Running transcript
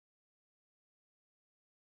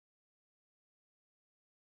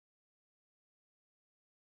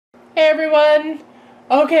Hey everyone!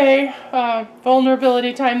 Okay,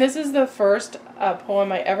 vulnerability time. This is the first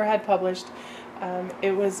poem I ever had published.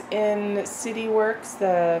 It was in City Works,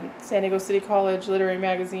 the San Diego City College literary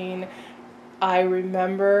magazine. I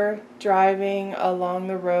remember driving along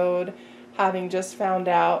the road, having just found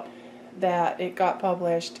out that it got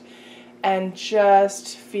published, and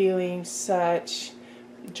just feeling such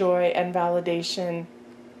joy and validation.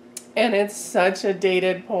 And it's such a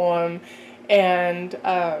dated poem, and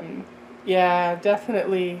yeah,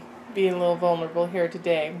 definitely being a little vulnerable here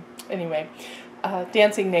today. Anyway,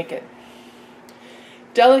 dancing naked.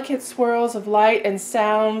 Delicate swirls of light and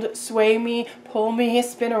sound sway me, pull me,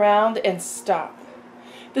 spin around, and stop.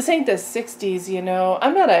 This ain't the 60s, you know.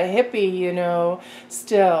 I'm not a hippie, you know.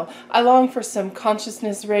 Still, I long for some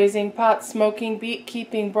consciousness-raising, pot-smoking,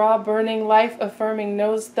 beat-keeping, bra-burning, life-affirming,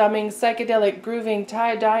 nose-thumbing, psychedelic grooving,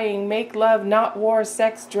 tie-dyeing, make-love, not war,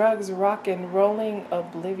 sex, drugs, rock-and-rolling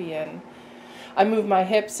oblivion. I move my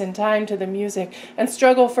hips in time to the music and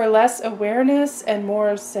struggle for less awareness and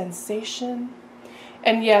more sensation.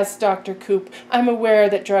 And yes, Dr. Coop, I'm aware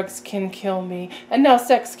that drugs can kill me, and now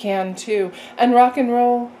sex can too, and rock and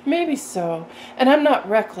roll, maybe so, and I'm not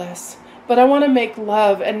reckless, but I want to make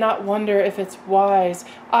love and not wonder if it's wise.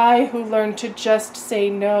 I who learned to just say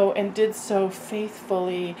no and did so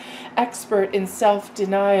faithfully, expert in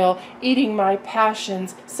self-denial, eating my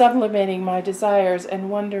passions, sublimating my desires, and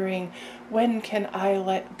wondering, when can I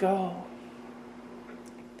let go?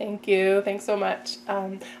 Thank you. Thanks so much.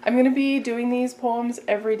 I'm going to be doing these poems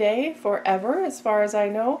every day forever, as far as I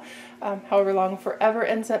know, however long forever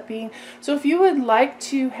ends up being. So if you would like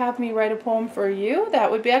to have me write a poem for you, that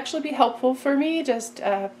would actually be helpful for me. Just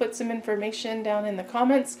put some information down in the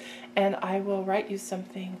comments and I will write you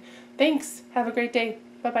something. Thanks. Have a great day.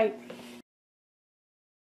 Bye-bye.